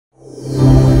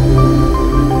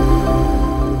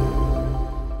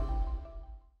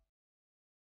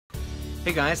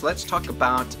Hey guys, let's talk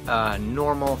about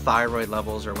normal thyroid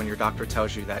levels, or when your doctor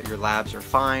tells you that your labs are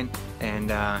fine,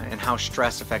 and how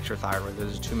stress affects your thyroid.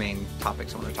 Those are two main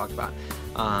topics I want to talk about.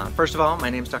 First of all, my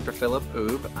name is Dr. Philip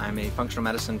Oob. I'm a functional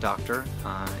medicine doctor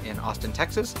in Austin,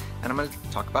 Texas, and I'm going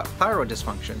to talk about thyroid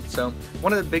dysfunction. So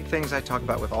one of the big things I talk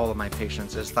about with all of my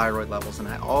patients is thyroid levels, and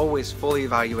I always fully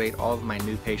evaluate all of my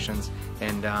new patients,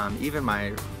 and even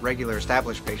my regular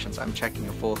established patients. I'm checking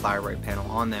a full thyroid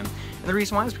panel on them. And the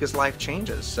reason why is because life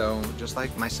changes. So just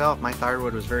like myself, my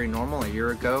thyroid was very normal a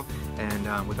year ago,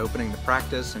 and with opening the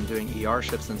practice and doing ER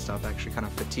shifts and stuff, actually kind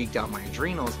of fatigued out my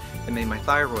adrenals and made my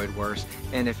thyroid worse.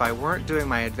 And if I weren't doing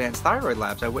my advanced thyroid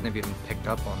labs, I wouldn't have even picked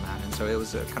up on that. And so it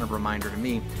was a kind of reminder to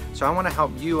me. So I want to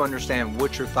help you understand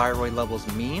what your thyroid levels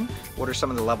mean, what are some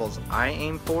of the levels I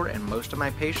aim for in most of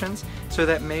my patients, so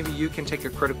that maybe you can take a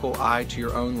critical eye to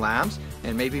your own labs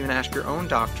and maybe even ask your own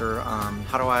doctor,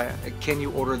 can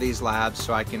you order these labs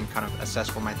so I can kind of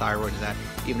assess where my thyroid is at,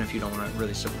 even if you don't want to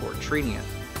really support treating it.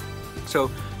 So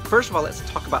first of all, let's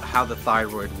talk about how the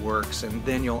thyroid works, and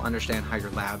then you'll understand how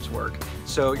your labs work.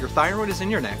 So your thyroid is in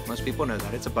your neck. Most people know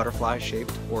that. It's a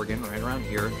butterfly-shaped organ right around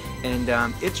here, and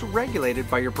it's regulated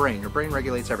by your brain. Your brain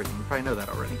regulates everything. You probably know that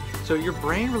already. So your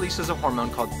brain releases a hormone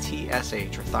called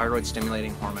TSH, or thyroid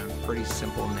stimulating hormone. Pretty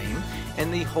simple name.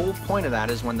 And the whole point of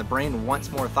that is when the brain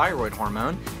wants more thyroid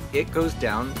hormone, it goes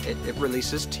down, it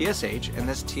releases TSH, and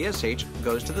this TSH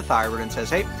goes to the thyroid and says,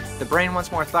 hey, the brain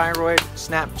wants more thyroid,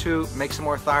 snap to, make some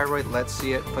more thyroid, let's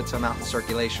see it, put some out in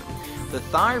circulation. The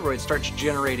thyroid starts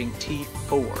generating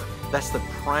T4. That's the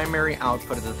primary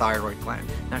output of the thyroid gland.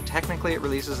 Now technically it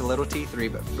releases a little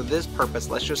T3, but for this purpose,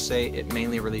 let's just say it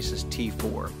mainly releases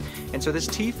T4. And so this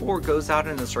T4 goes out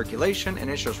into circulation, and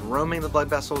it's just roaming the blood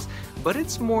vessels, but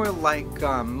it's more like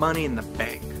money in the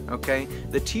bank, okay?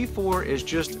 The T4 is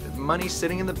just money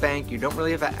sitting in the bank. You don't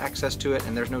really have access to it,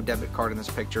 and there's no debit card in this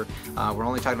picture. We're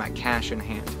only talking about cash in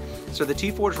hand. So the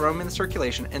T4 is roaming the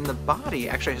circulation, and the body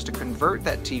actually has to convert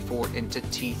that T4 into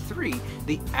T3,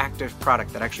 the active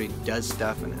product that actually does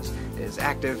stuff and is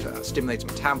active, stimulates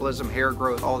metabolism, hair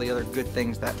growth, all the other good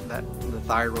things that the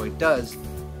thyroid does.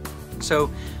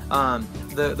 So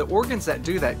the organs that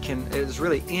do that is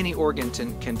really any organ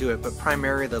can do it, but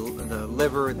primarily the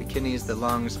liver, the kidneys, the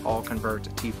lungs all convert to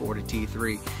T4 to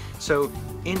T3. So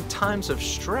in times of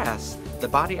stress, the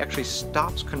body actually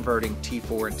stops converting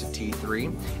T4 into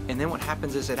T3, and then what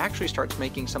happens is it actually starts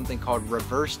making something called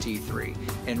reverse T3,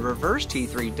 and reverse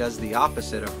T3 does the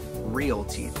opposite of real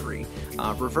T3.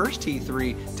 Reverse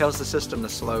T3 tells the system to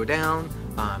slow down,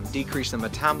 decrease the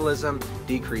metabolism,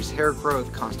 decrease hair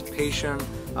growth, constipation,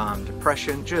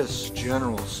 depression, just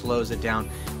general slows it down.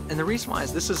 And the reason why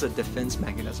is this is a defense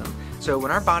mechanism. So when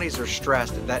our bodies are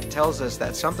stressed, that tells us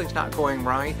that something's not going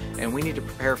right and we need to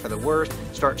prepare for the worst,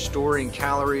 start storing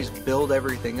calories, build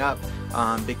everything up,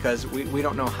 because we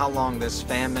don't know how long this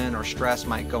famine or stress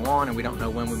might go on, and we don't know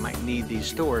when we might need these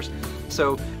stores.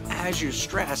 So as you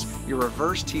stress, your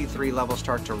reverse T3 levels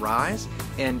start to rise,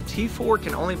 and T4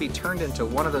 can only be turned into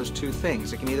one of those two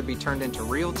things. It can either be turned into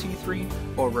real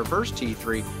T3 or reverse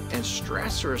T3, and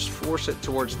stressors force it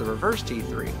towards the reverse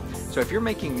T3. So if you're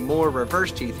making more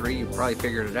reverse T3, you probably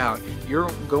figured it out, you're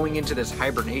going into this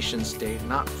hibernation state.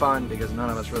 Not fun, because none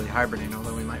of us really hibernate,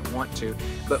 although we might want to.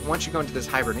 But once you go into this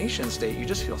hibernation state, you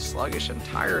just feel sluggish and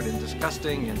tired and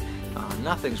disgusting, and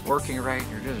nothing's working right,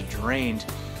 and you're just drained.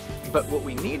 But what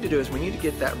we need to do is we need to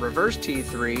get that reverse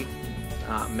T3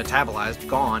 metabolized,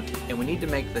 gone, and we need to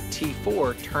make the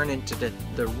T4 turn into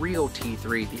the real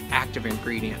T3, the active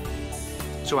ingredient.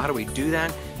 So how do we do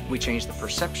that? We change the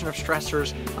perception of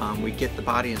stressors. We get the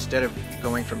body, instead of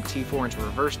going from T4 into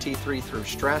reverse T3 through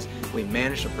stress, we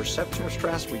manage the perception of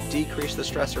stress, we decrease the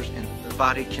stressors, and the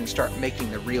body can start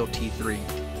making the real T3.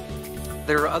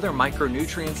 There are other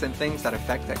micronutrients and things that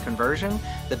affect that conversion.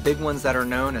 The big ones that are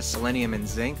known as selenium and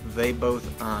zinc, they both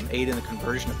aid in the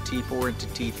conversion of T4 into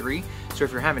T3. So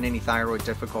if you're having any thyroid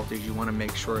difficulties, you want to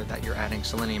make sure that you're adding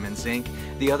selenium and zinc.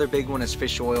 The other big one is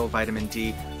fish oil, vitamin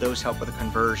D. Those help with the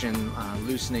conversion,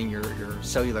 loosening your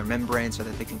cellular membrane so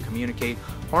that they can communicate.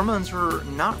 Hormones are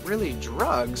not really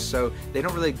drugs, so they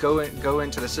don't really go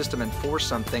into the system and force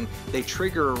something. They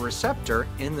trigger a receptor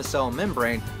in the cell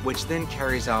membrane, which then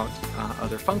carries out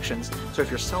other functions. So if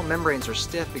your cell membranes are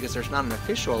stiff because there's not enough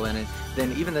fish oil in it,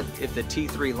 then even if the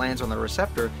T3 lands on the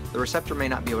receptor may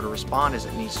not be able to respond as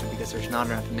it needs to, because there's not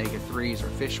enough omega-3s or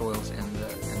fish oils in the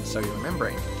cellular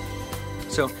membrane.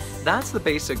 So that's the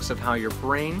basics of how your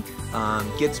brain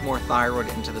gets more thyroid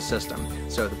into the system.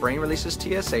 So the brain releases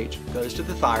TSH, goes to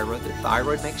the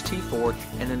thyroid makes T4,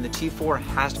 and then the T4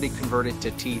 has to be converted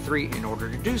to T3 in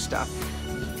order to do stuff.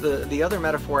 The other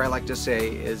metaphor I like to say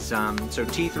is, so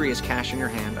T3 is cash in your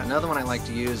hand. Another one I like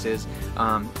to use is,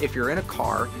 if you're in a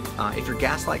car, if your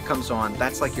gas light comes on,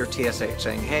 that's like your TSH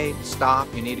saying, hey, stop,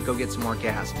 you need to go get some more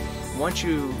gas. Once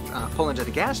you pull into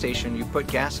the gas station, you put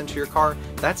gas into your car,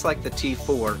 that's like the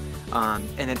T4.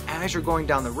 And then as you're going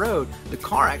down the road, the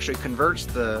car actually converts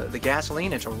the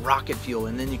gasoline into rocket fuel,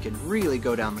 and then you can really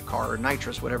go down the car, or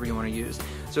nitrous, whatever you want to use.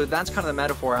 So that's kind of the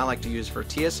metaphor I like to use for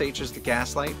TSH is the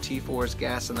gas light, T4 is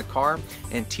gas in the car,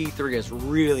 and T3 is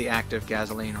really active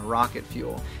gasoline or rocket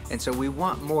fuel. And so we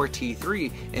want more T3,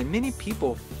 and many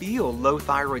people feel low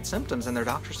thyroid symptoms and their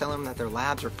doctors tell them that their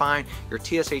labs are fine, your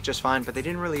TSH is fine, but they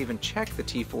didn't really even check the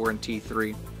T4 and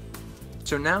T3.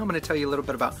 So now I'm going to tell you a little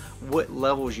bit about what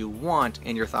levels you want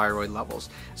in your thyroid levels.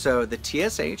 So the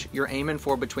TSH, you're aiming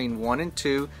for between 1 and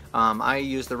 2. I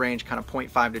use the range kind of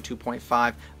 0.5 to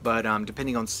 2.5, but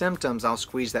depending on symptoms, I'll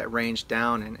squeeze that range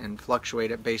down and fluctuate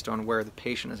it based on where the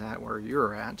patient is at, where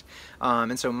you're at.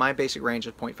 And so my basic range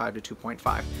is 0.5 to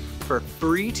 2.5. For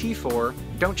free T4,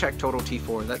 don't check total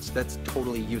T4. That's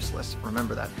totally useless.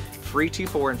 Remember that. Free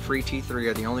T4 and free T3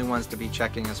 are the only ones to be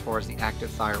checking as far as the active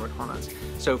thyroid hormones.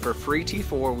 So for free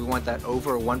T4, we want that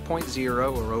over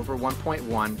 1.0 or over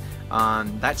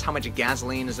 1.1. That's how much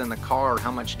gasoline is in the car or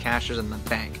how much cash is in the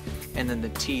bank. And then the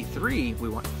T3, we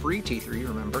want free T3,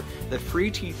 remember. The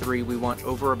free T3, we want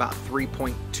over about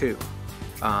 3.2.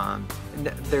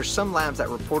 There's some labs that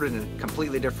reported in a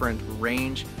completely different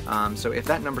range, so if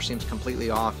that number seems completely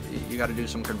off, you got to do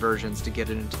some conversions to get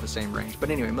it into the same range. But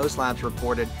anyway, most labs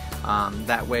reported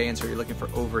that way, and so you're looking for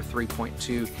over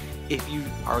 3.2. If you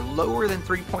are lower than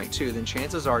 3.2, then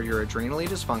chances are you're adrenally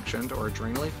dysfunctioned or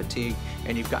adrenally fatigued,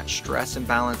 and you've got stress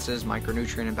imbalances,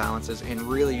 micronutrient imbalances, and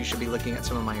really you should be looking at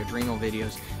some of my adrenal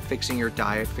videos, fixing your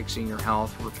diet, fixing your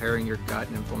health, repairing your gut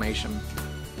and inflammation,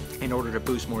 in order to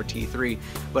boost more T3.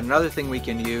 But another thing we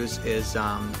can use is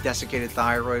desiccated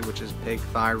thyroid, which is pig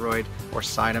thyroid, or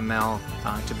Cytomel,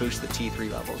 to boost the T3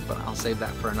 levels, but I'll save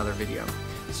that for another video.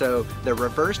 So the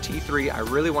reverse T3, I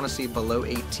really want to see below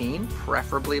 18,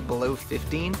 preferably below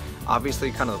 15. Obviously,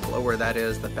 kind of the lower that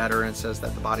is, the better. It says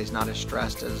that the body's not as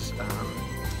stressed as,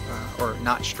 or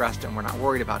not stressed and we're not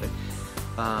worried about it.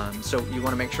 So you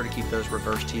want to make sure to keep those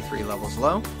reverse T3 levels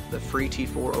low, the free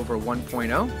T4 over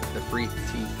 1.0, the free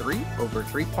T3 over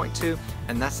 3.2,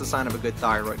 and that's the sign of a good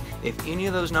thyroid. If any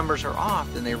of those numbers are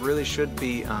off, then they really should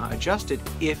be adjusted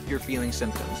if you're feeling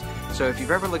symptoms. So if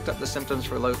you've ever looked up the symptoms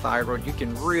for low thyroid, you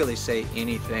can really say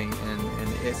anything and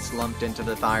it's lumped into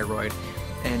the thyroid.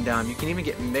 And you can even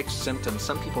get mixed symptoms.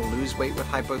 Some people lose weight with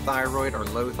hypothyroid or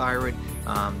low thyroid,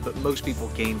 but most people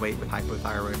gain weight with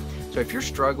hypothyroid. So if you're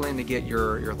struggling to get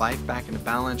your life back into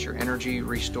balance, your energy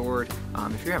restored,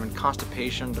 if you're having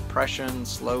constipation, depression,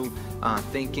 slow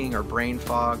thinking or brain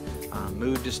fog,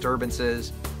 mood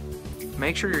disturbances,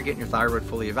 make sure you're getting your thyroid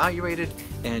fully evaluated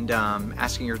and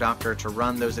asking your doctor to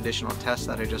run those additional tests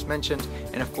that I just mentioned.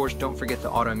 And of course, don't forget the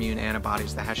autoimmune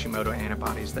antibodies, the Hashimoto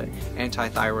antibodies, the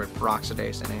antithyroid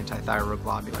peroxidase and antithyroid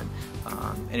globulin.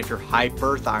 And if you're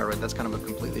hyperthyroid, that's kind of a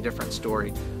completely different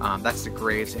story. That's the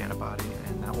Graves antibody,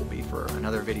 and that will be for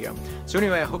another video. So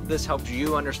anyway, I hope this helped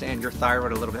you understand your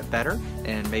thyroid a little bit better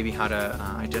and maybe how to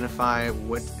identify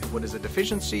what is a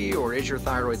deficiency or is your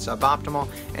thyroid suboptimal.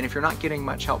 And if you're not getting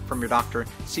much help from your doctor,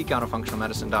 seek out a functional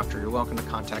medicine doctor. You're welcome to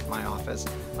contact my office.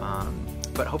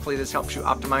 But hopefully this helps you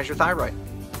optimize your thyroid.